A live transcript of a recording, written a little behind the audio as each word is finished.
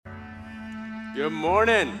Good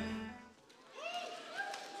morning.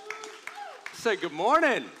 Say good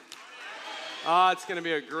morning. It's going to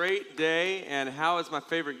be a great day, and how is my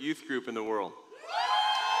favorite youth group in the world?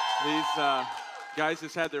 These guys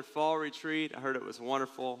just had their fall retreat. I heard it was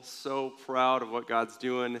wonderful. So proud of what God's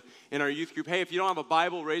doing in our youth group. Hey, if you don't have a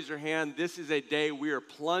Bible, raise your hand. This is a day we are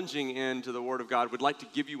plunging into the Word of God. We'd like to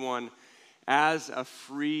give you one as a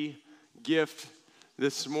free gift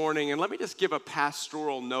this morning. And let me just give a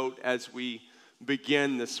pastoral note as we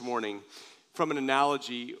begin this morning from an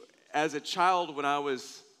analogy. As a child, when I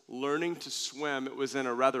was learning to swim, it was in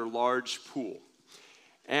a rather large pool.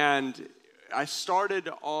 And I started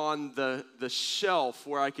on the shelf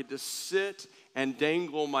where I could just sit and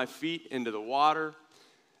dangle my feet into the water.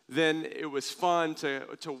 Then it was fun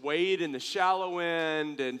to wade in the shallow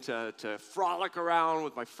end and to frolic around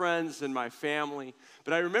with my friends and my family.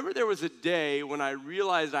 But I remember there was a day when I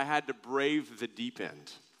realized I had to brave the deep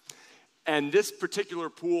end. And this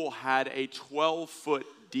particular pool had a 12-foot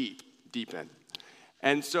deep end.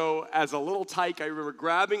 And so as a little tyke, I remember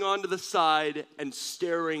grabbing onto the side and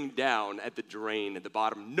staring down at the drain at the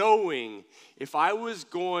bottom, knowing if I was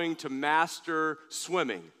going to master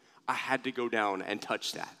swimming, I had to go down and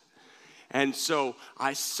touch that. And so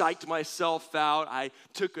I psyched myself out. I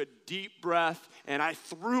took a deep breath, and I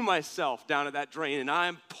threw myself down at that drain. And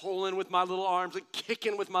I'm pulling with my little arms and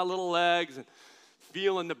kicking with my little legs and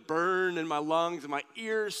feeling the burn in my lungs, and my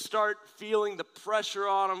ears start feeling the pressure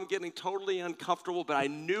on them, getting totally uncomfortable, but I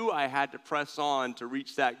knew I had to press on to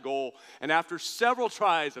reach that goal. And after several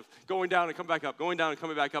tries of going down and coming back up, going down and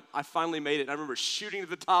coming back up, I finally made it. And I remember shooting to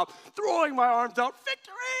the top, throwing my arms out,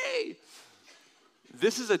 victory!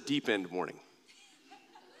 This is a deep end morning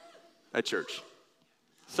at church.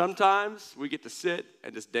 Sometimes we get to sit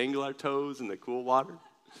and just dangle our toes in the cool water.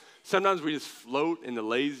 Sometimes we just float in the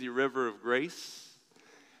lazy river of grace.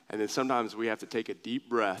 And then sometimes we have to take a deep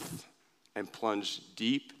breath and plunge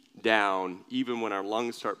deep down, even when our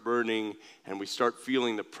lungs start burning and we start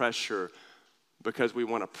feeling the pressure, because we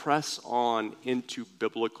want to press on into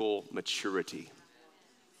biblical maturity.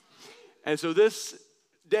 And so this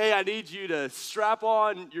day, I need you to strap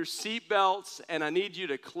on your seatbelts, and I need you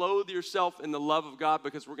to clothe yourself in the love of God,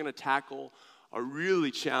 because we're going to tackle a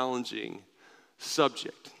really challenging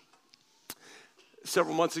subject.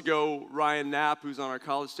 Several months ago, Ryan Knapp, who's on our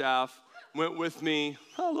college staff, went with me.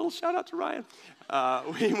 Oh, a little shout out to Ryan.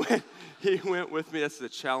 He went with me. That's the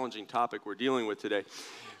challenging topic we're dealing with today.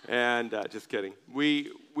 And just kidding.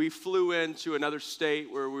 We flew into another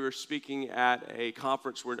state where we were speaking at a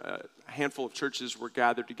conference where a handful of churches were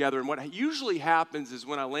gathered together. And what usually happens is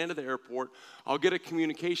when I land at the airport, I'll get a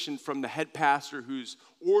communication from the head pastor who's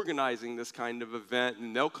organizing this kind of event,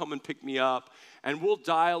 and they'll come and pick me up, and we'll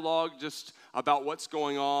dialogue just about what's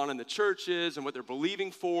going on in the churches and what they're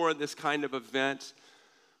believing for in this kind of event.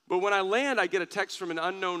 But when I land, I get a text from an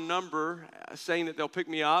unknown number saying that they'll pick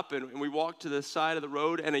me up, and we walk to the side of the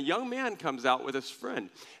road, and a young man comes out with his friend.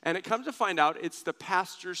 And it comes to find out it's the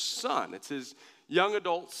pastor's son. It's his young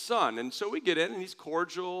adult son. And so we get in, and he's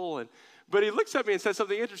cordial, but he looks at me and says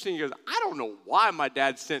something interesting. He goes, "I don't know why my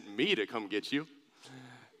dad sent me to come get you."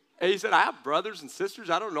 And he said, "I have brothers and sisters.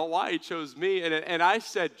 I don't know why he chose me." And I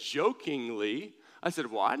said jokingly,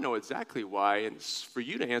 "Well, I know exactly why, and it's for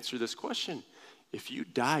you to answer this question. If you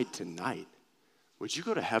died tonight, would you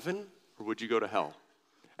go to heaven or would you go to hell?"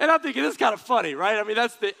 And I'm thinking, this is kind of funny, right? I mean,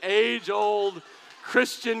 that's the age-old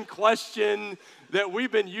Christian question that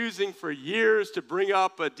we've been using for years to bring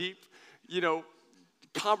up a deep,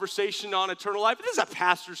 conversation on eternal life. This is a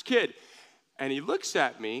pastor's kid. And he looks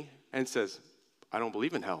at me and says, "I don't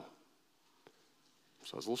believe in hell."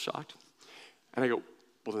 So I was a little shocked. And I go,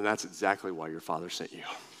 "Well, then that's exactly why your father sent you.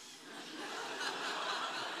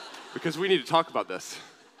 Because we need to talk about this."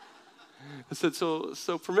 I said, so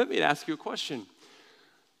permit me to ask you a question.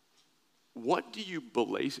 What do you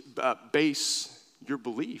base your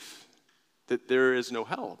belief that there is no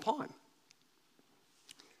hell upon?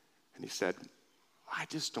 And he said, "I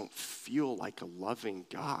just don't feel like a loving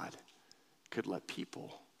God could let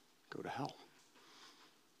people go to hell."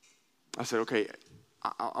 I said, "Okay,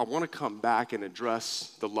 I want to come back and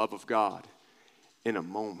address the love of God in a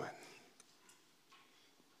moment.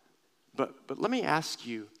 But let me ask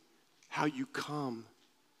you how you come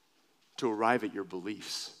to arrive at your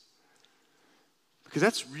beliefs. Because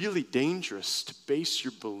that's really dangerous to base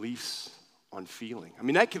your beliefs on feeling. I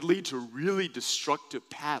mean, that could lead to really destructive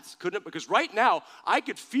paths, couldn't it? Because right now, I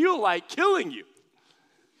could feel like killing you."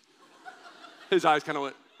 His eyes kind of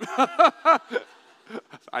went,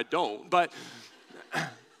 I don't, but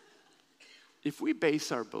if we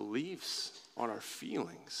base our beliefs on our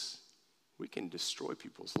feelings, we can destroy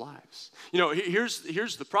people's lives. You know, here's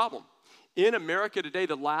the problem. In America today,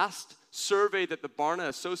 the last survey that the Barna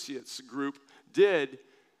Associates group did,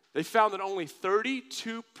 they found that only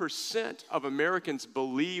 32% of Americans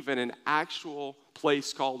believe in an actual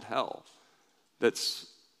place called hell that's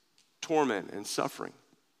torment and suffering.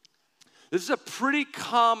 This is a pretty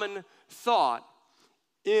common thought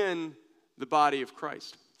in the body of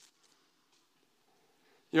Christ.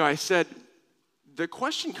 You know, I said, the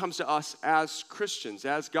question comes to us as Christians,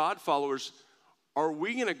 as God followers, are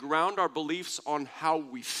we going to ground our beliefs on how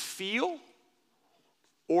we feel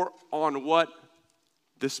or on what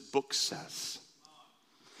this book says?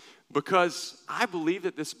 Because I believe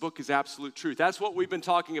that this book is absolute truth. That's what we've been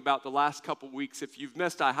talking about the last couple weeks. If you've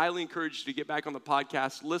missed, I highly encourage you to get back on the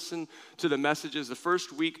podcast, listen to the messages. The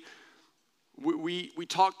first week, we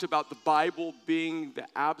talked about the Bible being the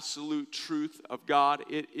absolute truth of God.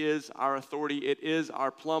 It is our authority. It is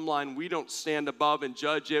our plumb line. We don't stand above and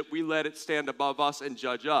judge it. We let it stand above us and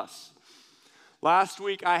judge us. Last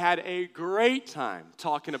week, I had a great time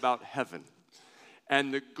talking about heaven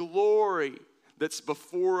and the glory that's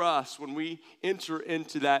before us when we enter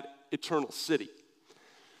into that eternal city.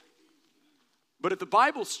 But if the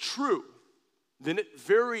Bible's true, then it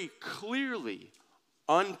very clearly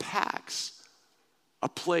unpacks a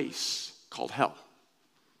place called hell.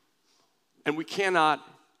 And we cannot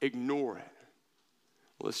ignore it.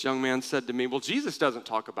 Well, this young man said to me, well, Jesus doesn't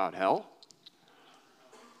talk about hell.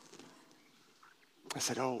 I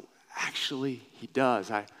said, oh, actually, he does.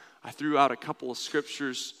 I threw out a couple of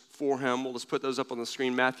scriptures for him. We'll just put those up on the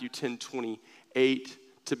screen. Matthew 10:28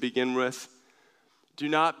 to begin with. Do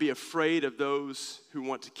not be afraid of those who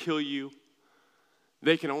want to kill you.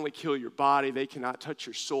 They can only kill your body. They cannot touch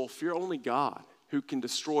your soul. Fear only God, who can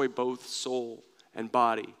destroy both soul and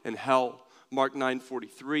body in hell. Mark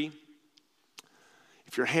 9:43.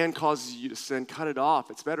 If your hand causes you to sin, cut it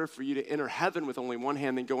off. It's better for you to enter heaven with only one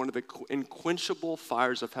hand than go into the unquenchable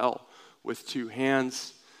fires of hell with two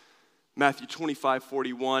hands. Matthew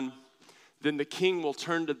 25:41. Then the king will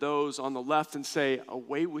turn to those on the left and say,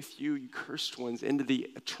 away with you, you cursed ones, into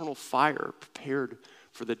the eternal fire prepared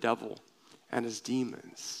for the devil and his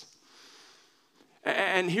demons.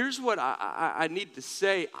 And here's what I need to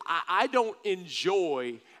say. I don't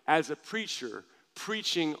enjoy, as a preacher,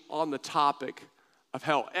 preaching on the topic of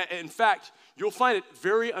hell. In fact, you'll find it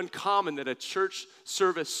very uncommon that a church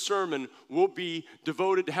service sermon will be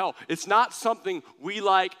devoted to hell. It's not something we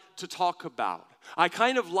like to talk about. I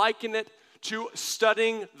kind of liken it to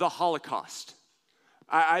studying the Holocaust.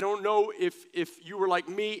 I don't know if you were like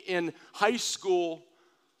me in high school.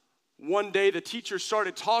 One day the teacher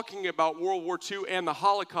started talking about World War II and the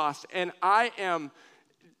Holocaust, and I am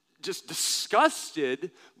just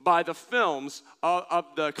disgusted by the films of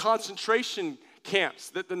the concentration camps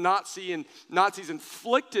that the Nazis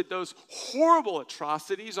inflicted those horrible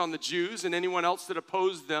atrocities on the Jews and anyone else that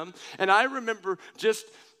opposed them. And I remember just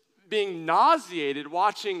being nauseated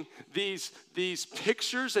watching these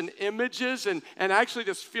pictures and images and actually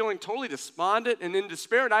just feeling totally despondent and in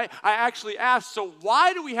despair. And I actually asked, so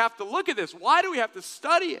why do we have to look at this? Why do we have to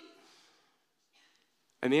study it?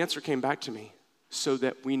 And the answer came back to me, so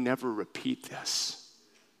that we never repeat this.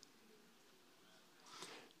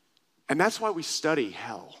 And that's why we study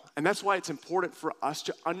hell. And that's why it's important for us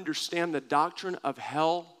to understand the doctrine of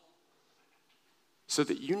hell, so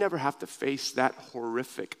that you never have to face that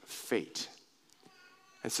horrific fate.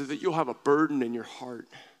 And so that you'll have a burden in your heart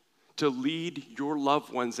to lead your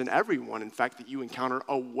loved ones and everyone, in fact, that you encounter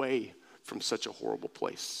away from such a horrible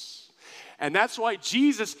place. And that's why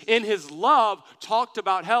Jesus, in his love, talked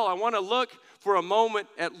about hell. I want to look for a moment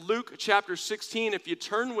at Luke chapter 16. If you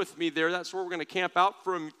turn with me there, that's where we're going to camp out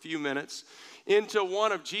for a few minutes, into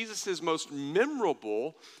one of Jesus' most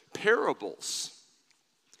memorable parables.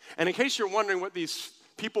 And in case you're wondering what these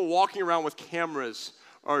people walking around with cameras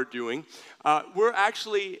are doing, we're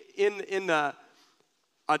actually in a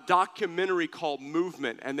documentary called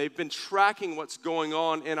Movement, and they've been tracking what's going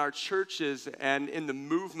on in our churches and in the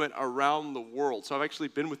movement around the world. So I've actually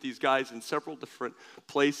been with these guys in several different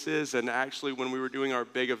places, and actually when we were doing our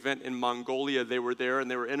big event in Mongolia, they were there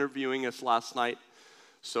and they were interviewing us last night.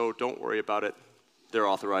 So don't worry about it. They're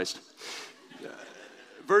authorized.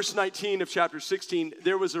 Verse 19 of chapter 16,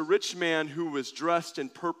 there was a rich man who was dressed in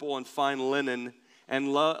purple and fine linen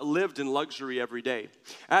and lived in luxury every day.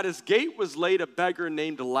 At his gate was laid a beggar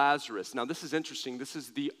named Lazarus. Now this is interesting. This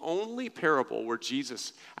is the only parable where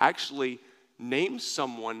Jesus actually names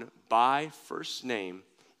someone by first name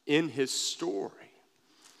in his story.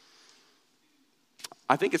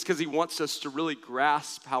 I think it's because he wants us to really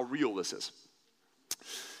grasp how real this is.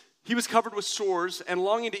 He was covered with sores and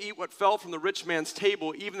longing to eat what fell from the rich man's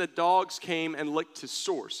table. Even the dogs came and licked his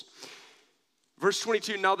sores. Verse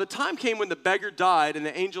 22, now the time came when the beggar died and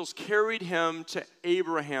the angels carried him to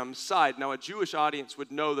Abraham's side. Now a Jewish audience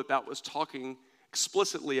would know that that was talking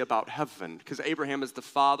explicitly about heaven because Abraham is the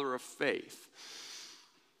father of faith.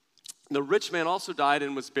 The rich man also died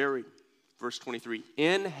and was buried, verse 23,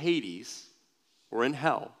 in Hades, or in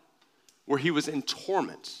hell, where he was in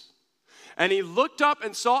torment. And he looked up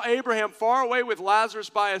and saw Abraham far away with Lazarus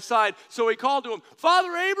by his side. So he called to him,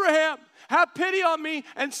 Father Abraham, have pity on me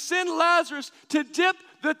and send Lazarus to dip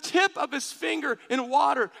the tip of his finger in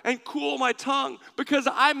water and cool my tongue, because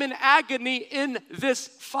I'm in agony in this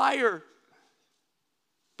fire.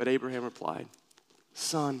 But Abraham replied,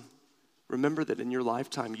 Son, remember that in your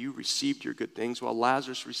lifetime you received your good things while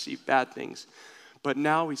Lazarus received bad things. But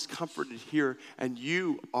now he's comforted here and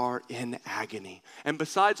you are in agony. And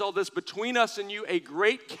besides all this, between us and you, a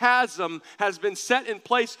great chasm has been set in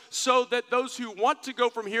place so that those who want to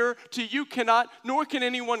go from here to you cannot, nor can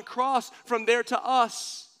anyone cross from there to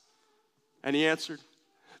us. And he answered,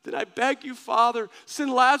 Then I beg you, Father,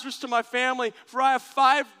 send Lazarus to my family, for I have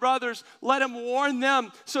 5 brothers. Let him warn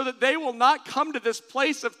them so that they will not come to this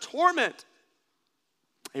place of torment.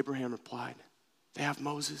 Abraham replied, They have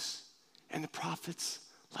Moses and the prophets,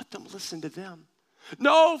 let them listen to them.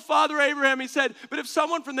 No, Father Abraham, he said, but if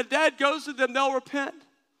someone from the dead goes to them, they'll repent.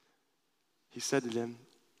 He said to them,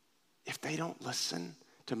 if they don't listen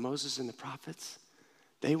to Moses and the prophets,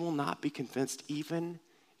 they will not be convinced even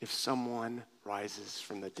if someone rises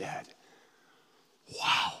from the dead.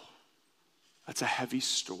 Wow, that's a heavy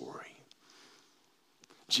story.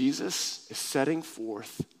 Jesus is setting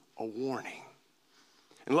forth a warning.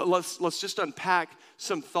 And let's just unpack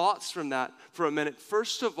some thoughts from that for a minute.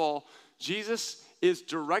 First of all, Jesus is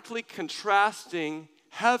directly contrasting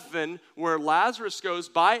heaven, where Lazarus goes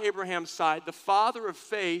by Abraham's side, the father of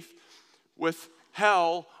faith, with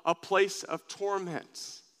hell, a place of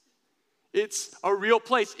torment. It's a real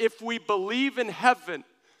place. If we believe in heaven,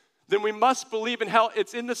 then we must believe in hell.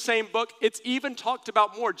 It's in the same book. It's even talked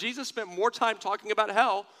about more. Jesus spent more time talking about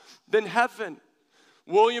hell than heaven.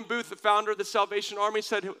 William Booth, the founder of the Salvation Army,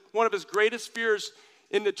 said one of his greatest fears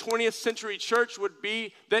in the 20th century church would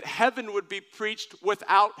be that heaven would be preached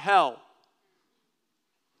without hell.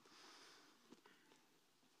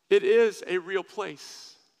 It is a real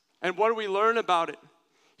place. And what do we learn about it?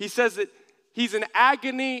 He says that he's in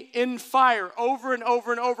agony in fire. Over and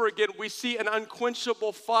over and over again, we see an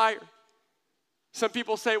unquenchable fire. Some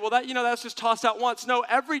people say, well, that's just tossed out once. No,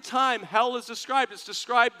 every time hell is described, it's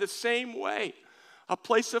described the same way. A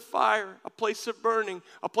place of fire, a place of burning,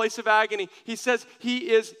 a place of agony. He says he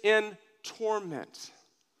is in torment.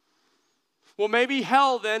 Well, maybe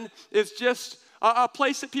hell then is just a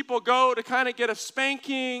place that people go to kind of get a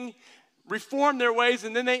spanking, reform their ways,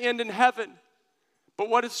 and then they end in heaven. But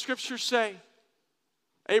what does Scripture say?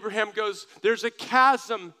 Abraham goes, there's a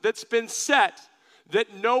chasm that's been set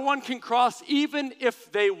that no one can cross even if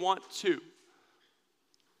they want to.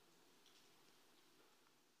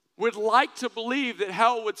 Would like to believe that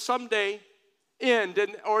hell would someday end,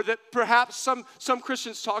 or that perhaps some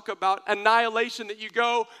Christians talk about annihilation, that you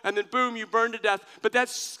go and then boom, you burn to death. But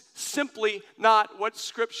that's simply not what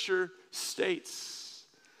Scripture states.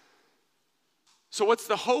 So what's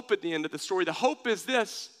the hope at the end of the story? The hope is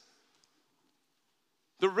this.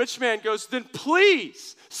 The rich man goes, then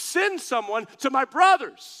please send someone to my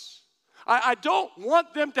brothers. I don't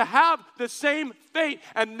want them to have the same fate.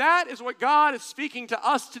 And that is what God is speaking to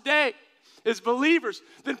us today as believers.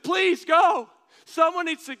 Then please go. Someone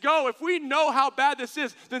needs to go. If we know how bad this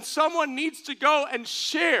is, then someone needs to go and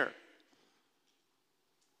share.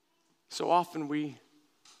 So often we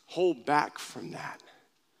hold back from that.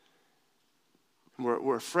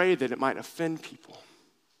 We're afraid that it might offend people.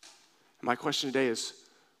 And my question today is,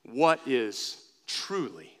 what is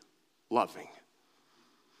truly loving?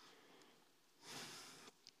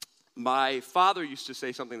 My father used to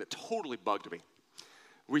say something that totally bugged me.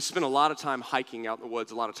 We spent a lot of time hiking out in the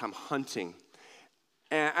woods, a lot of time hunting.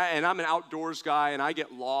 And I'm an outdoors guy, and I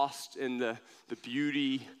get lost in the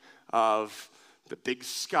beauty of the big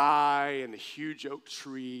sky and the huge oak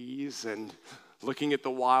trees and looking at the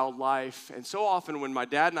wildlife. And so often when my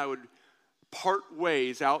dad and I would part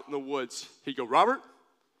ways out in the woods, he'd go, Robert,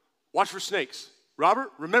 watch for snakes. Robert,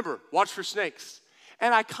 remember, watch for snakes.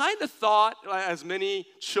 And I kind of thought, as many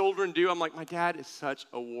children do, I'm like, my dad is such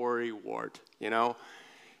a worrywart, you know?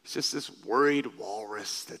 He's just this worried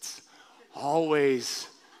walrus that's always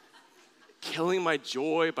killing my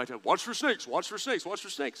joy by telling, watch for snakes, watch for snakes, watch for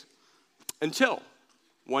snakes. Until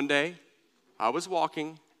one day, I was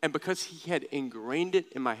walking, And because he had ingrained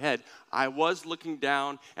it in my head, I was looking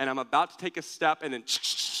down, and I'm about to take a step, and then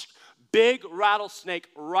big rattlesnake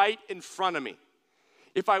right in front of me.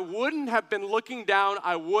 If I wouldn't have been looking down,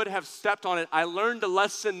 I would have stepped on it. I learned a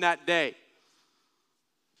lesson that day.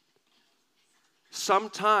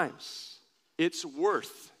 Sometimes it's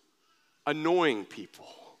worth annoying people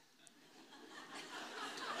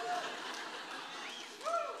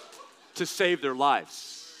to save their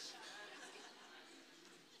lives.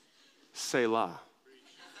 Selah.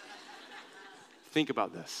 Think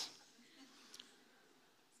about this.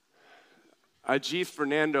 Ajit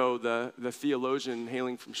Fernando, the theologian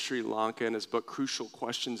hailing from Sri Lanka, in his book Crucial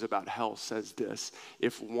Questions About Hell, says this: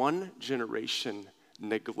 if one generation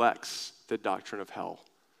neglects the doctrine of hell,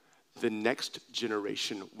 the next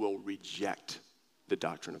generation will reject the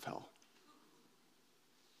doctrine of hell.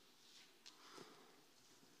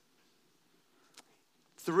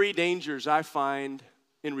 Three dangers I find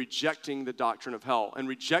in rejecting the doctrine of hell and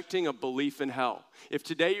rejecting a belief in hell. If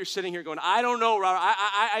today you're sitting here going, I don't know, Robert,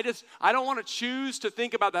 I don't want to choose to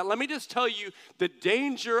think about that. Let me just tell you the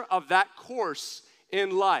danger of that course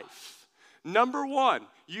in life. Number one,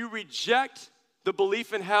 you reject the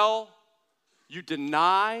belief in hell, you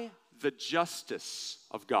deny the justice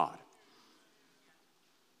of God.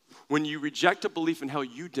 When you reject a belief in hell,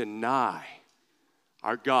 you deny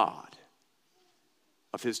our God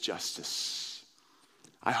of his justice.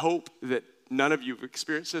 I hope that none of you have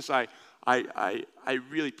experienced this. I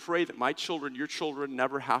really pray that my children, your children,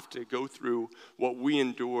 never have to go through what we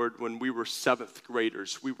endured when we were 7th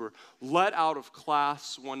graders. We were let out of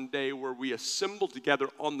class one day where we assembled together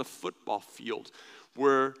on the football field,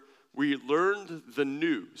 where we learned the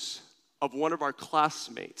news of one of our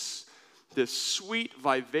classmates, this sweet,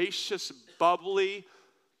 vivacious, bubbly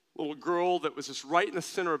little girl that was just right in the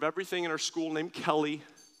center of everything in our school, named Kelly,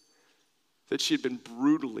 that she had been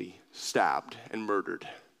brutally stabbed and murdered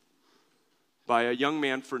by a young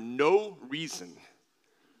man for no reason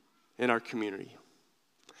in our community.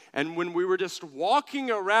 And when we were just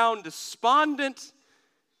walking around despondent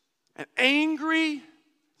and angry,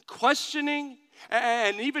 questioning,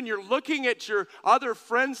 and even you're looking at your other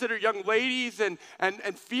friends that are young ladies and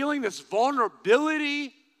feeling this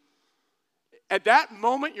vulnerability, at that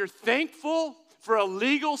moment you're thankful for a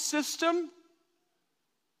legal system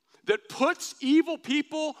that puts evil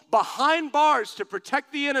people behind bars to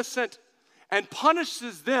protect the innocent and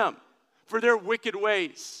punishes them for their wicked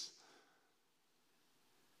ways.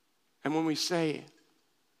 And when we say,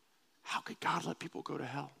 how could God let people go to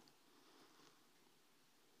hell?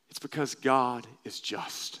 It's because God is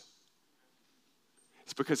just.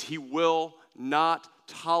 It's because he will not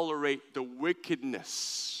tolerate the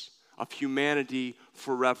wickedness of humanity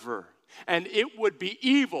forever. And it would be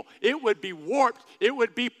evil, it would be warped, it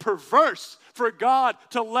would be perverse for God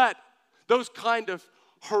to let those kind of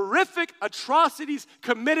horrific atrocities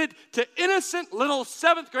committed to innocent little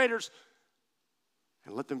 7th graders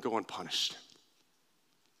and let them go unpunished.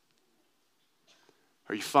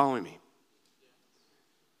 Are you following me?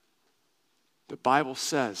 The Bible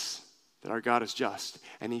says that our God is just,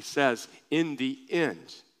 and he says in the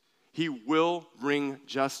end, he will bring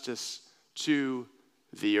justice to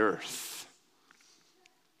the earth.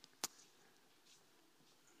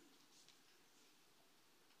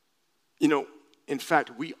 You know, in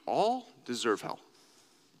fact, we all deserve hell.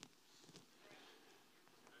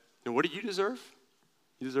 And what do you deserve?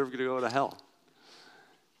 You deserve to go to hell.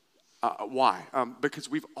 Why? Because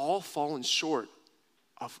we've all fallen short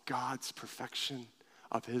of God's perfection,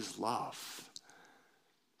 of his love.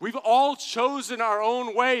 We've all chosen our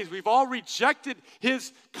own ways. We've all rejected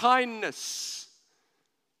his kindness.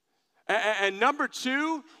 And number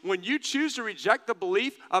two, when you choose to reject the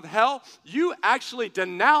belief of hell, you actually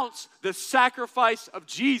denounce the sacrifice of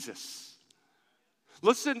Jesus.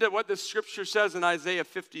 Listen to what the scripture says in Isaiah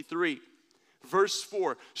 53, verse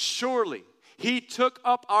 4. Surely he took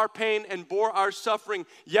up our pain and bore our suffering,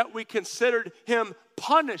 yet we considered him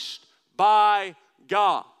punished by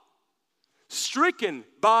God, stricken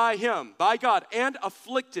by him, by God, and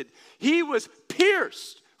afflicted. He was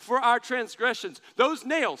pierced for our transgressions. Those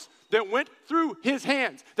nails that went through his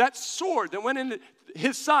hands, that sword that went into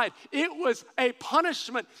his side, it was a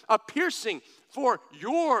punishment, a piercing for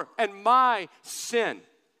your and my sin.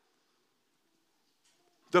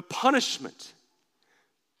 The punishment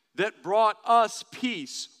that brought us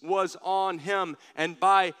peace was on him, and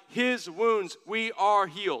by his wounds we are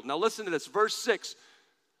healed. Now listen to this, verse 6.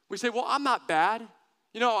 We say, well, I'm not bad.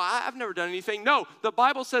 You know, I've never done anything. No, the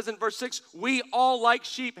Bible says in verse 6, we all like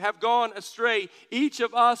sheep have gone astray. Each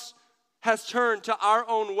of us has turned to our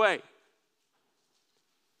own way.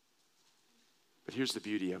 But here's the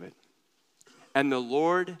beauty of it. And the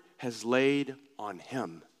Lord has laid on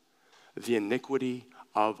him the iniquity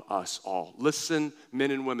of us all. Listen,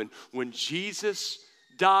 men and women, when Jesus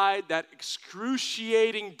died that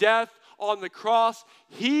excruciating death on the cross,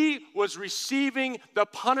 he was receiving the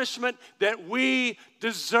punishment that we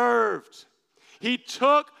deserved. He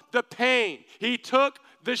took the pain, he took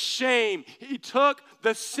the shame, he took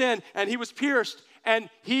the sin, and he was pierced and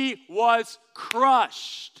he was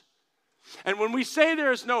crushed. And when we say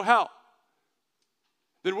there is no hell,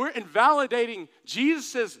 then we're invalidating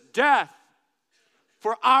Jesus' death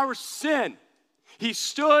for our sin. He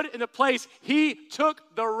stood in the place, he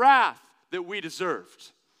took the wrath that we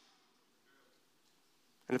deserved.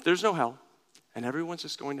 And if there's no hell, and everyone's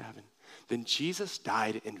just going to heaven, then Jesus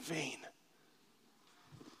died in vain.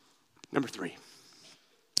 Number 3,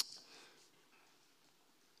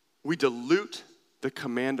 we dilute the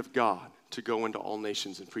command of God to go into all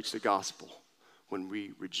nations and preach the gospel when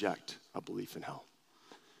we reject a belief in hell.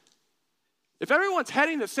 If everyone's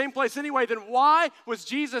heading the same place anyway, then why was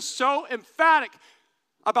Jesus so emphatic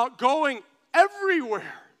about going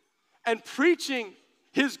everywhere and preaching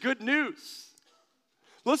his good news?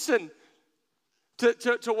 Listen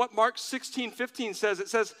to what Mark 16:15 says. It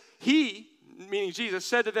says, he, meaning Jesus,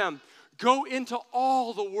 said to them, go into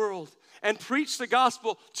all the world and preach the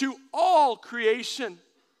gospel to all creation.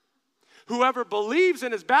 Whoever believes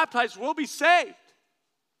and is baptized will be saved.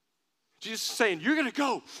 Jesus is saying, you're going to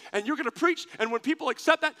go and you're going to preach, and when people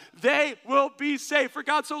accept that, they will be saved. For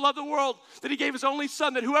God so loved the world that he gave his only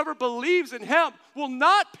son, that whoever believes in him will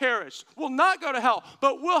not perish, will not go to hell,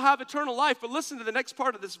 but will have eternal life. But listen to the next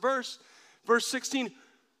part of this verse, verse 16.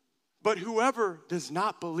 But whoever does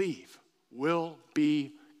not believe will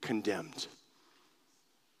be condemned.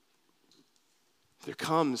 There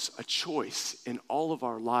comes a choice in all of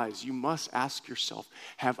our lives. You must ask yourself,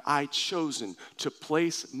 have I chosen to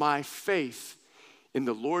place my faith in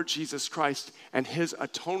the Lord Jesus Christ and his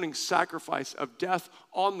atoning sacrifice of death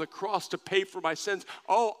on the cross to pay for my sins?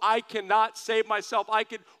 Oh, I cannot save myself. I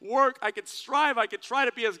could work, I could strive, I could try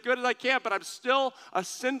to be as good as I can, but I'm still a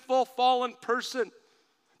sinful, fallen person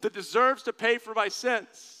that deserves to pay for my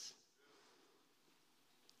sins.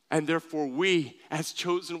 And therefore we, as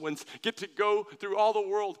chosen ones, get to go through all the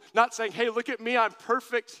world, not saying, hey, look at me, I'm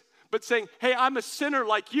perfect, but saying, hey, I'm a sinner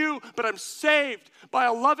like you, but I'm saved by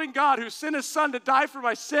a loving God who sent his son to die for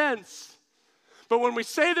my sins. But when we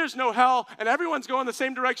say there's no hell and everyone's going the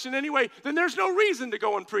same direction anyway, then there's no reason to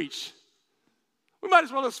go and preach. We might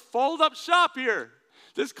as well just fold up shop here,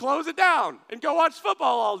 just close it down and go watch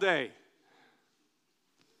football all day.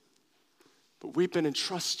 But we've been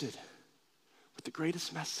entrusted with the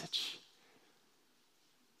greatest message.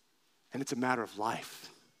 And it's a matter of life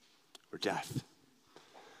or death.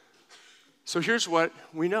 So here's what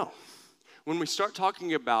we know. When we start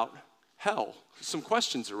talking about hell, some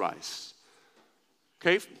questions arise.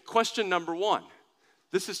 Okay, question number 1.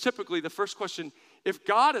 This is typically the first question. If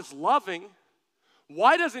God is loving,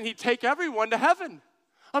 why doesn't he take everyone to heaven?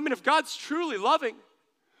 I mean, if God's truly loving,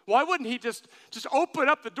 why wouldn't he just open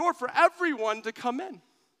up the door for everyone to come in?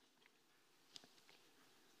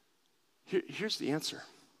 Here's the answer.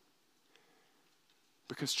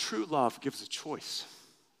 Because true love gives a choice.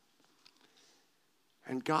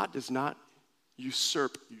 And God does not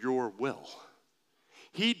usurp your will.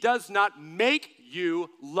 He does not make you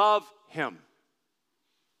love him.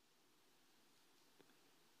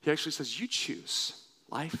 He actually says, you choose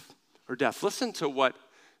life or death. Listen to what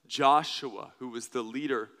Joshua, who was the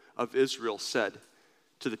leader of Israel, said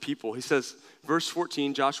to the people. He says, verse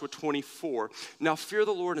 14, Joshua 24, now fear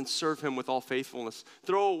the Lord and serve him with all faithfulness.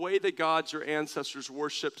 Throw away the gods your ancestors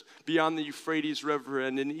worshipped beyond the Euphrates River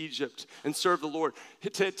and in Egypt, and serve the Lord.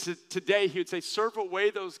 Today he would say, serve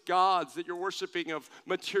away those gods that you're worshiping of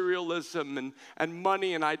materialism and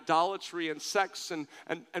money and idolatry and sex and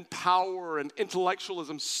power and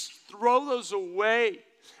intellectualism. Throw those away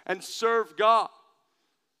and serve God.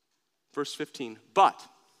 Verse 15, but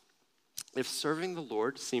if serving the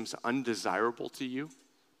Lord seems undesirable to you,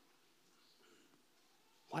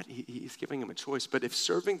 what? He's giving him a choice. But if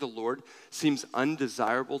serving the Lord seems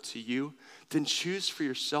undesirable to you, then choose for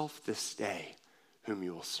yourself this day whom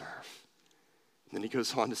you will serve. And then he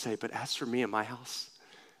goes on to say, but as for me and my house,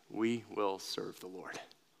 we will serve the Lord.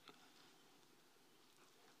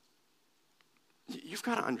 You've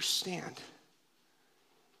got to understand,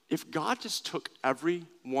 if God just took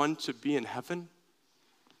everyone to be in heaven,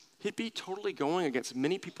 he'd be totally going against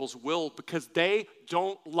many people's will because they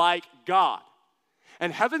don't like God.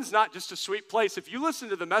 And heaven's not just a sweet place. If you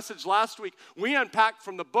listened to the message last week, we unpacked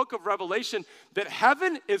from the book of Revelation that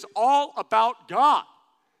heaven is all about God.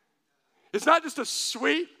 It's not just a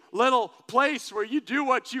sweet little place where you do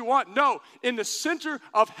what you want. No, in the center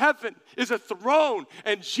of heaven is a throne,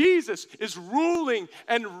 and Jesus is ruling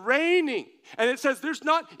and reigning. And it says there's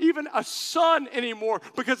not even a sun anymore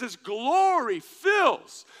because his glory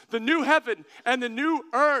fills the new heaven and the new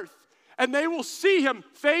earth. And they will see him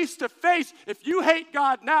face to face. If you hate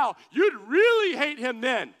God now, you'd really hate him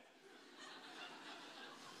then.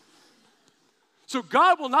 So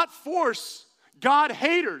God will not force God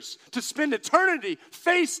haters to spend eternity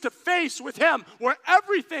face to face with him, where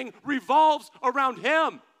everything revolves around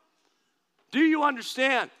him. Do you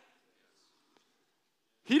understand?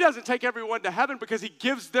 He doesn't take everyone to heaven because he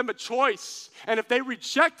gives them a choice. And if they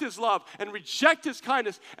reject his love and reject his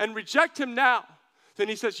kindness and reject him now, then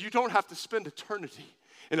he says, you don't have to spend eternity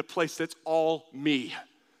in a place that's all me.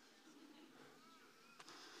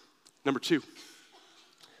 Number 2,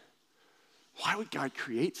 why would God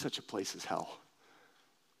create such a place as hell?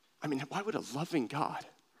 I mean, why would a loving God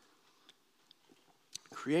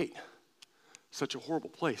create such a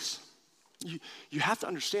horrible place? You have to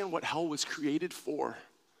understand what hell was created for.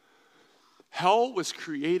 Hell was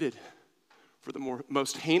created for the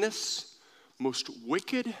most heinous, most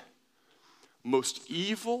wicked, most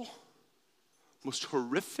evil, most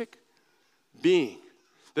horrific being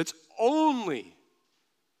that's only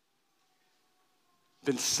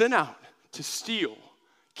been sent out to steal,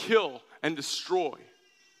 kill, and destroy.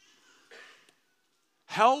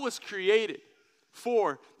 Hell was created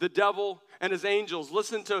for the devil and his angels.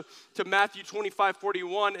 Listen to Matthew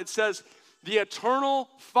 25:41. It says, the eternal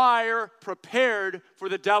fire prepared for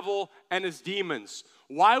the devil and his demons.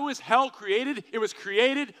 Why was hell created? It was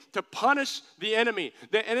created to punish the enemy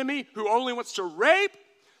who only wants to rape,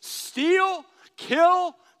 steal,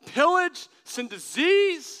 kill, pillage, send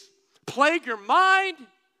disease, plague your mind.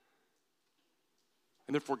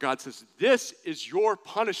 And therefore God says, this is your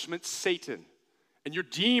punishment, Satan, and your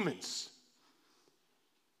demons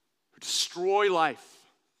who destroy life.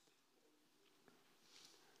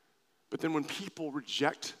 But then when people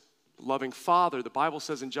reject the loving Father, the Bible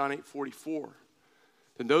says in John 8:44,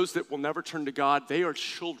 then those that will never turn to God, they are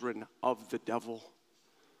children of the devil.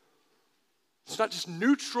 It's not just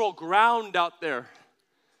neutral ground out there.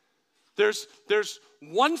 There's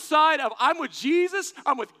one side of I'm with Jesus,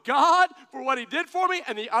 I'm with God for what he did for me,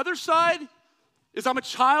 and the other side is I'm a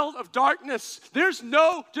child of darkness. There's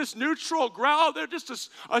no just neutral ground. Oh, they're just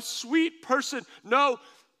a sweet person. No,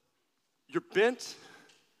 you're bent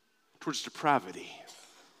towards depravity,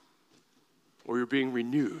 or you're being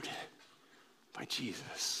renewed by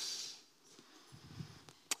Jesus.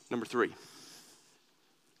 Number 3.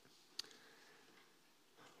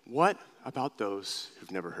 What about those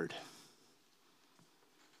who've never heard?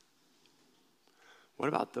 What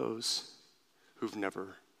about those who've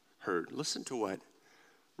never heard? Listen to what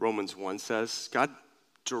Romans 1 says. God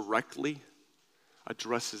directly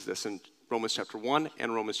addresses this in Romans chapter 1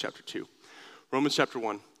 and Romans chapter 2. Romans chapter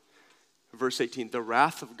 1, verse 18. The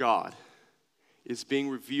wrath of God is being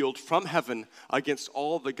revealed from heaven against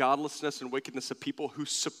all the godlessness and wickedness of people who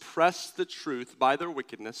suppress the truth by their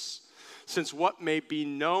wickedness, since what may be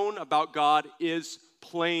known about God is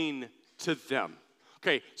plain to them.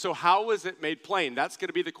 Okay, so how is it made plain? That's going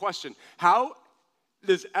to be the question. How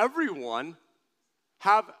does everyone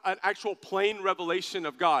have an actual plain revelation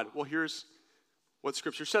of God? Well, here's what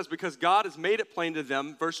Scripture says. Because God has made it plain to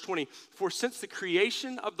them, verse 20, for since the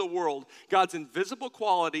creation of the world, God's invisible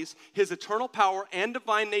qualities, his eternal power and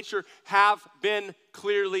divine nature have been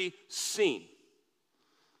clearly seen,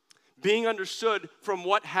 being understood from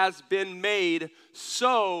what has been made,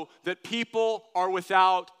 so that people are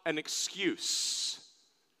without an excuse.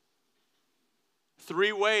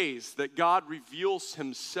 3 ways that God reveals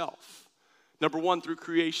himself. Number 1, through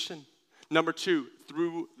creation. Number 2,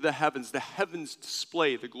 through the heavens. The heavens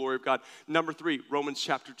display the glory of God. Number 3, Romans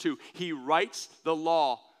chapter 2. He writes the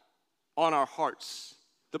law on our hearts.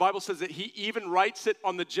 The Bible says that he even writes it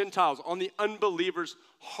on the Gentiles, on the unbelievers'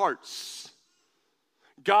 hearts.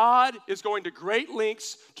 God is going to great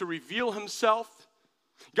lengths to reveal himself.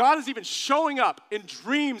 God is even showing up in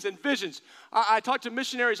dreams and visions. I talk to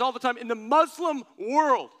missionaries all the time in the Muslim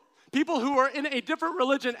world, people who are in a different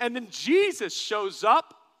religion, and then Jesus shows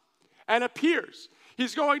up and appears.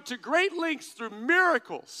 He's going to great lengths through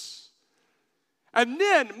miracles. And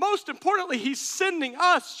then, most importantly, he's sending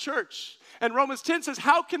us, church. And Romans 10 says,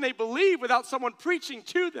 how can they believe without someone preaching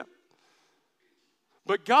to them?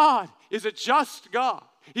 But God is a just God.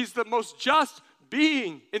 He's the most just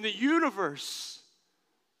being in the universe.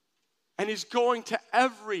 And he's going to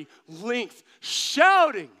every length,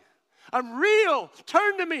 shouting, I'm real,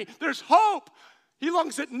 turn to me, there's hope. He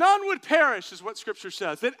longs that none would perish, is what Scripture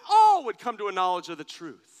says, that all would come to a knowledge of the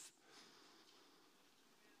truth.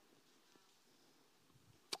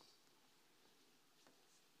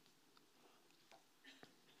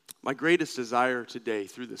 My greatest desire today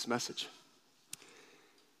through this message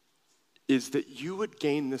is that you would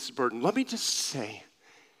gain this burden. Let me just say,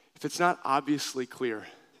 if it's not obviously clear,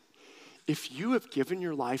 if you have given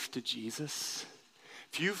your life to Jesus,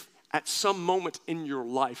 if you've at some moment in your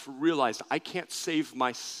life realized, I can't save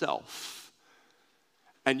myself,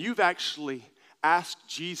 and you've actually asked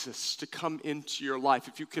Jesus to come into your life,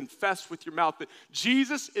 if you confess with your mouth that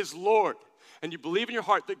Jesus is Lord, and you believe in your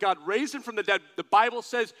heart that God raised him from the dead, the Bible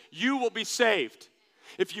says you will be saved.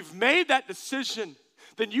 If you've made that decision,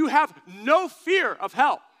 then you have no fear of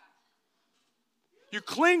hell. You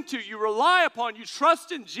cling to, you rely upon, you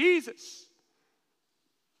trust in Jesus.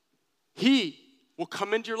 He will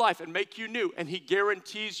come into your life and make you new, and he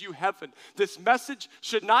guarantees you heaven. This message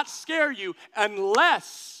should not scare you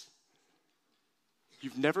unless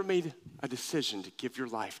you've never made a decision to give your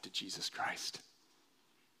life to Jesus Christ.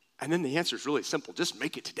 And then the answer is really simple. Just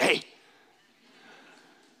make it today.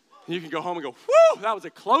 And you can go home and go, whew, that was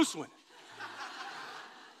a close one.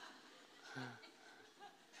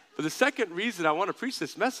 But the second reason I want to preach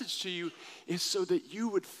this message to you is so that you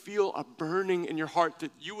would feel a burning in your heart,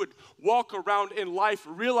 that you would walk around in life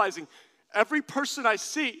realizing every person I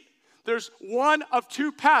see, there's one of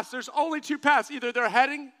two paths. There's only two paths. Either they're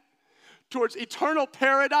heading towards eternal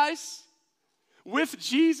paradise with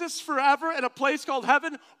Jesus forever in a place called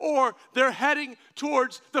heaven, or they're heading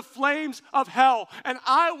towards the flames of hell. And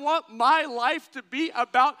I want my life to be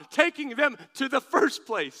about taking them to the first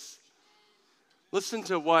place. Listen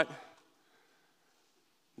to what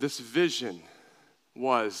this vision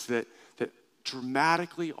was that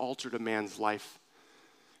dramatically altered a man's life.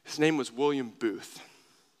 His name was William Booth.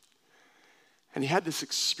 And he had this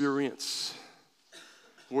experience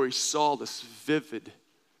where he saw this vivid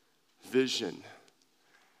vision.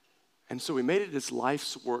 And so he made it his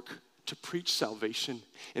life's work to preach salvation.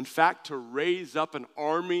 In fact, to raise up an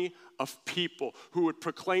army of people who would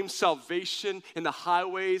proclaim salvation in the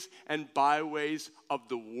highways and byways of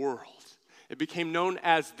the world. It became known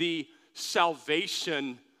as the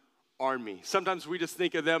Salvation Army. Sometimes we just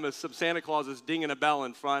think of them as some Santa Clauses dinging a bell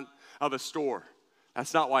in front of a store.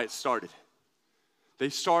 That's not why it started. They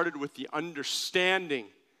started with the understanding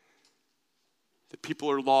that people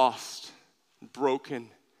are lost, broken,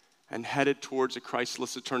 and headed towards a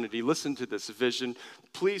Christless eternity. Listen to this vision.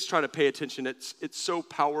 Please try to pay attention. It's so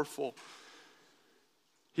powerful.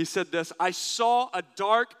 He said this, I saw a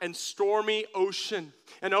dark and stormy ocean,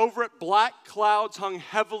 and over it black clouds hung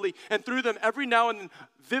heavily, and through them every now and then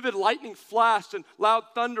vivid lightning flashed and loud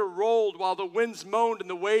thunder rolled, while the winds moaned and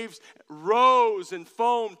the waves rose and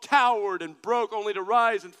foamed, towered and broke, only to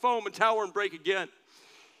rise and foam and tower and break again.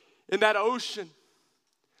 In that ocean,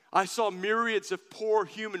 I saw myriads of poor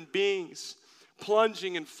human beings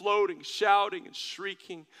plunging and floating, shouting and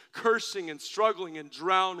shrieking, cursing and struggling and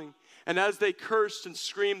drowning. And as they cursed and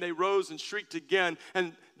screamed, they rose and shrieked again,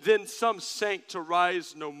 and then some sank to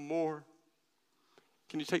rise no more.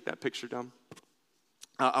 Can you take that picture down?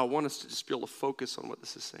 I want us to just be able to focus on what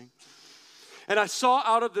this is saying. And I saw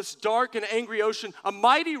out of this dark and angry ocean a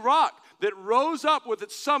mighty rock that rose up with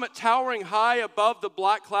its summit towering high above the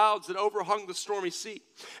black clouds that overhung the stormy sea.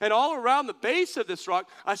 And all around the base of this rock,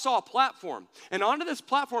 I saw a platform. And onto this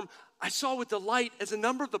platform, I saw with delight as a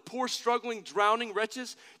number of the poor, struggling, drowning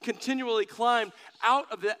wretches continually climbed out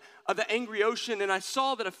of the angry ocean. And I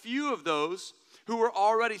saw that a few of those who were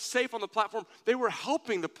already safe on the platform, they were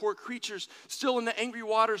helping the poor creatures still in the angry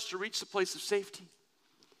waters to reach the place of safety.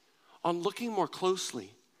 On looking more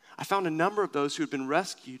closely, I found a number of those who had been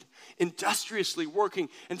rescued, industriously working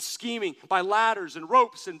and scheming by ladders and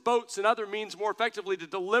ropes and boats and other means more effectively to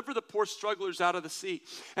deliver the poor strugglers out of the sea.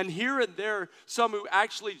 And here and there, some who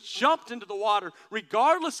actually jumped into the water,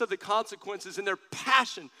 regardless of the consequences, in their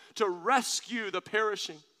passion to rescue the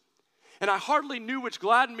perishing. And I hardly knew which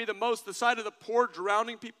gladdened me the most, the sight of the poor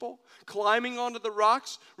drowning people climbing onto the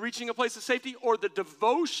rocks, reaching a place of safety, or the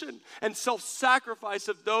devotion and self-sacrifice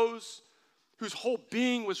of those whose whole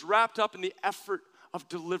being was wrapped up in the effort of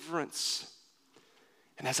deliverance.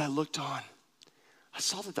 And as I looked on, I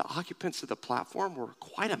saw that the occupants of the platform were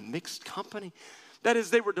quite a mixed company. That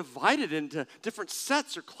is, they were divided into different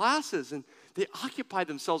sets or classes, and they occupied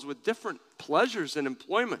themselves with different pleasures and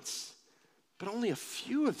employments. But only a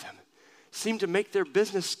few of them seemed to make their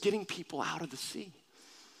business getting people out of the sea.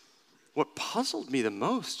 What puzzled me the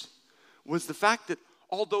most was the fact that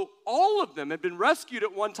although all of them had been rescued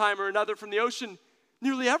at one time or another from the ocean,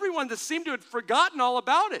 nearly everyone just seemed to have forgotten all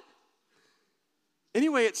about it.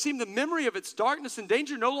 Anyway, it seemed the memory of its darkness and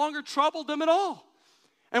danger no longer troubled them at all.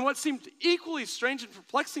 And what seemed equally strange and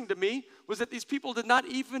perplexing to me was that these people did not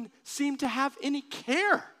even seem to have any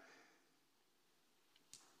care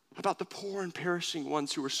about the poor and perishing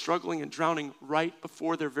ones who were struggling and drowning right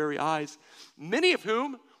before their very eyes, many of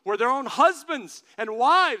whom were their own husbands and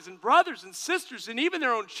wives and brothers and sisters and even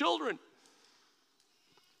their own children.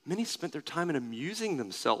 Many spent their time in amusing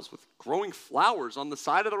themselves with growing flowers on the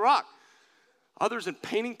side of the rock. Others in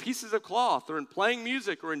painting pieces of cloth, or in playing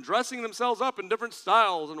music, or in dressing themselves up in different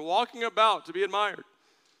styles and walking about to be admired.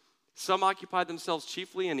 Some occupied themselves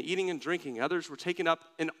chiefly in eating and drinking. Others were taken up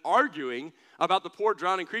in arguing about the poor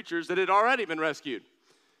drowning creatures that had already been rescued.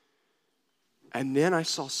 And then I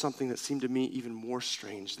saw something that seemed to me even more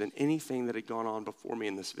strange than anything that had gone on before me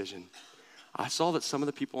in this vision. I saw that some of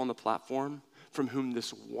the people on the platform from whom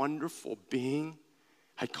this wonderful being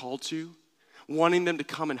had called to, wanting them to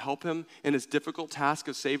come and help him in his difficult task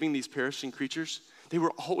of saving these perishing creatures, they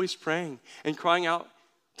were always praying and crying out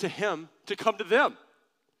to him to come to them.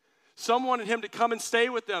 Some wanted him to come and stay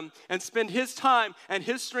with them and spend his time and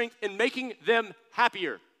his strength in making them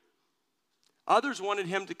happier. Others wanted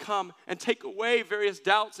him to come and take away various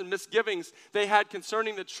doubts and misgivings they had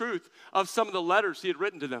concerning the truth of some of the letters he had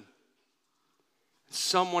written to them.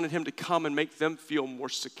 Some wanted him to come and make them feel more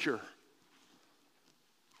secure.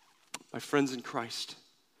 My friends in Christ,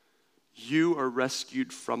 you are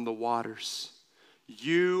rescued from the waters.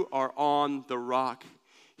 You are on the rock.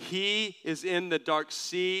 He is in the dark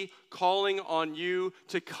sea, calling on you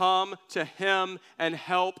to come to him and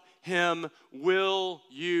help him. Will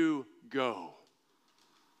you go?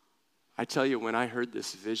 I tell you, when I heard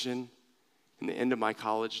this vision in the end of my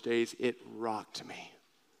college days, it rocked me.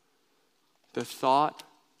 The thought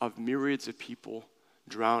of myriads of people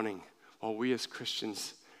drowning while we as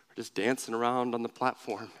Christians are just dancing around on the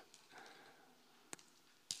platform.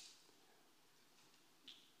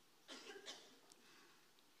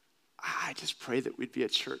 I just pray that we'd be a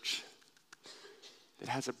church that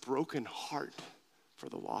has a broken heart for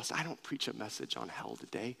the lost. I don't preach a message on hell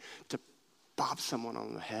today to bob someone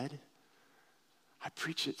on the head. I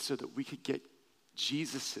preach it so that we could get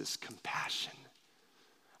Jesus' compassion.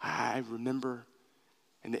 I remember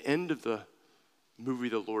in the end of the movie,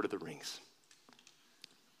 The Lord of the Rings.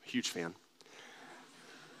 Huge fan.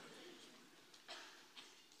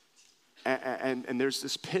 And there's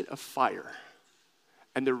this pit of fire.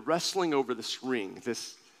 And they're wrestling over this ring,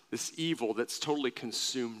 this evil that's totally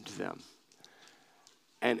consumed them.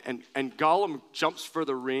 And Gollum jumps for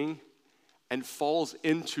the ring and falls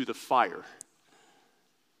into the fire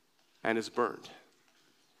and is burned.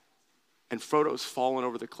 And Frodo's fallen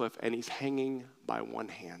over the cliff and he's hanging by one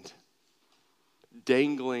hand,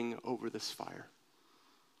 dangling over this fire.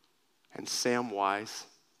 And Samwise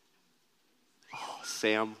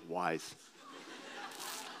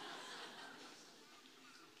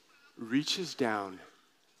reaches down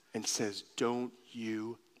and says, "Don't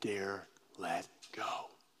you dare let go."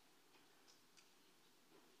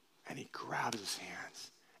 And he grabs his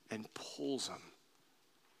hands and pulls him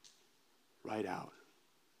right out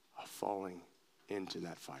of falling into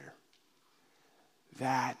that fire.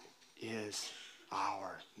 That is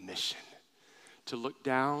our mission. To look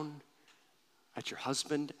down at your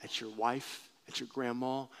husband, at your wife, at your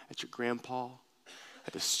grandma, at your grandpa,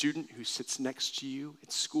 at the student who sits next to you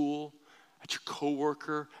at school, at your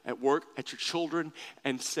coworker, at work, at your children,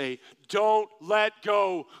 and say, "Don't let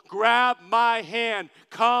go. Grab my hand.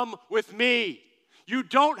 Come with me. You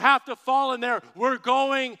don't have to fall in there. We're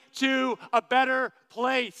going to a better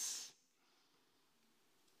place."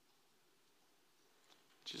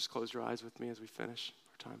 Just close your eyes with me as we finish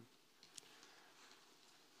our time.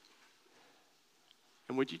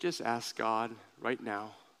 And would you just ask God right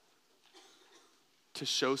now to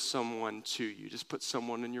show someone to you? Just put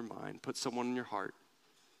someone in your mind, put someone in your heart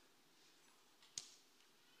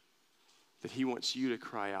that he wants you to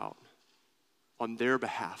cry out on their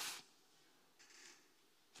behalf,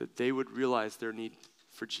 that they would realize their need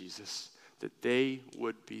for Jesus, that they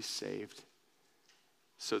would be saved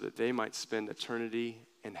so that they might spend eternity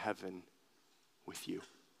in heaven with you.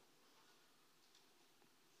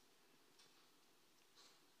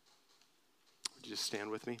 Would you just stand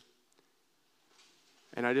with me?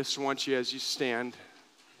 And I just want you, as you stand,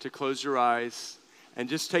 to close your eyes and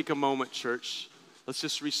just take a moment, church. Let's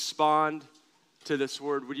just respond to this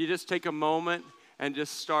word. Would you just take a moment and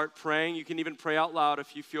just start praying? You can even pray out loud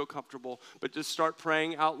if you feel comfortable, but just start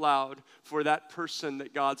praying out loud for that person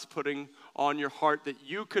that God's putting on your heart, that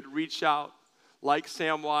you could reach out like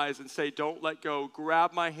Samwise and say, don't let go,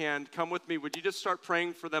 grab my hand, come with me. Would you just start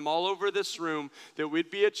praying for them all over this room, that we'd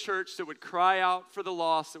be a church that would cry out for the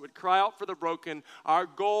lost, that would cry out for the broken. Our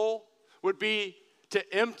goal would be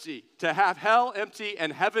to have hell empty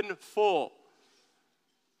and heaven full.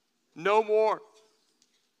 No more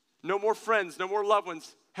friends, no more loved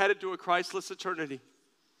ones headed to a Christless eternity.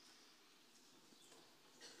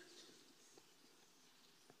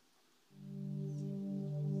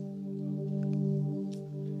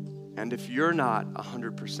 And if you're not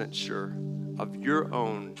 100% sure of your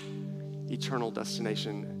own eternal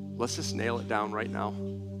destination, let's just nail it down right now.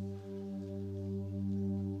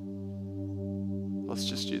 Let's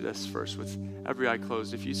just do this first with every eye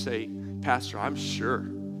closed. If you say, Pastor, I'm sure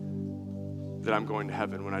that I'm going to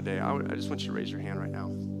heaven when I die, I just want you to raise your hand right now.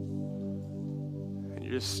 And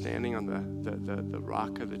you're just standing on the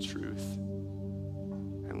rock of the truth.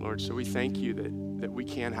 And Lord, so we thank you that we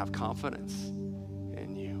can have confidence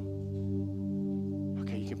in you.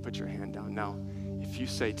 Okay, you can put your hand down. Now, if you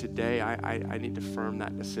say, today I need to firm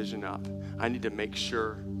that decision up, I need to make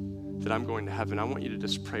sure that I'm going to heaven, I want you to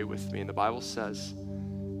just pray with me. And the Bible says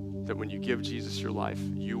that when you give Jesus your life,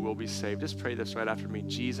 you will be saved. Just pray this right after me.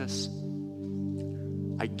 Jesus,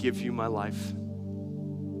 I give you my life.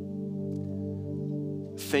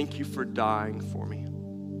 Thank you for dying for me.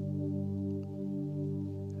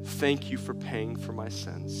 Thank you for paying for my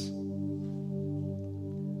sins.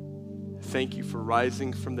 Thank you for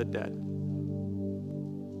rising from the dead.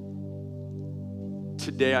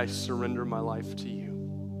 Today I surrender my life to you.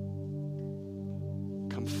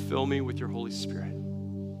 Come fill me with your Holy Spirit.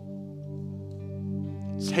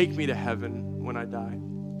 Take me to heaven when I die.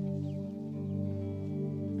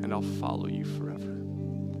 And I'll follow you forever.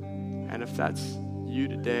 And if that's you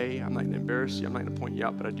today, I'm not going to embarrass you. I'm not going to point you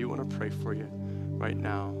out, but I do want to pray for you right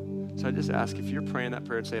now. So I just ask, if you're praying that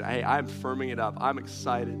prayer and saying, hey, I'm firming it up. I'm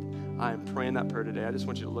excited. I'm praying that prayer today. I just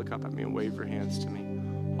want you to look up at me and wave your hands to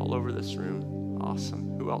me all over this room.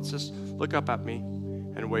 Awesome. Who else? Just look up at me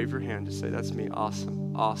and wave your hand to say, that's me.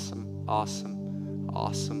 Awesome, awesome, awesome,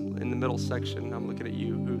 awesome. In the middle section, I'm looking at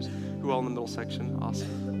you. Who all in the middle section?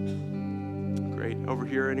 Awesome. Great. Over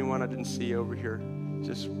here, anyone I didn't see over here?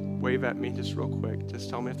 Just wave at me just real quick. Just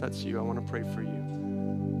tell me if that's you. I want to pray for you.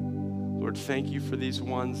 Lord, thank you for these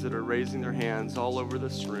ones that are raising their hands all over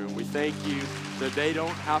this room. We thank you that they don't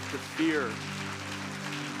have to fear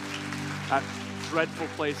that dreadful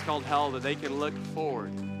place called hell, that they can look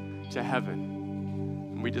forward to heaven.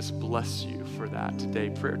 And we just bless you for that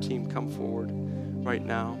today. Prayer team, come forward right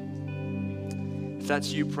now. If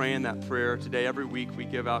that's you praying that prayer today, every week we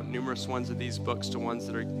give out numerous ones of these books to ones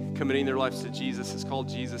that are committing their lives to Jesus. It's called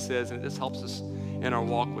Jesus Is, and it just helps us in our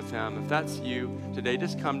walk with him. If that's you today,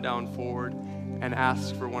 just come down forward and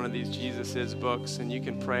ask for one of these Jesus Is books, and you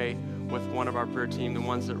can pray with one of our prayer team, the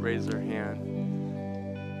ones that raise their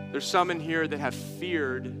hand. There's some in here that have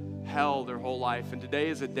feared hell their whole life, and today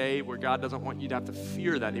is a day where God doesn't want you to have to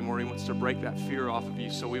fear that anymore. He wants to break that fear off of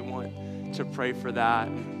you, so we want to pray for that.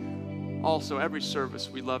 Also, every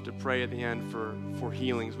service, we love to pray at the end for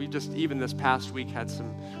healings. We just, even this past week, had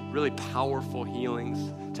some really powerful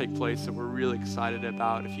healings take place that we're really excited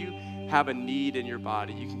about. If you have a need in your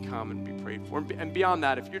body, you can come and be prayed for. And beyond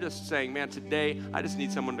that, if you're just saying, man, today I just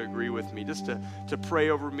need someone to agree with me, just to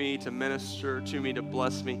pray over me, to minister to me, to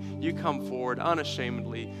bless me, you come forward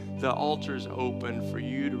unashamedly. The altar's open for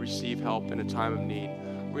you to receive help in a time of need.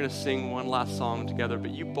 We're going to sing one last song together,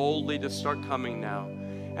 but you boldly just start coming now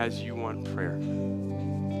as you want prayer.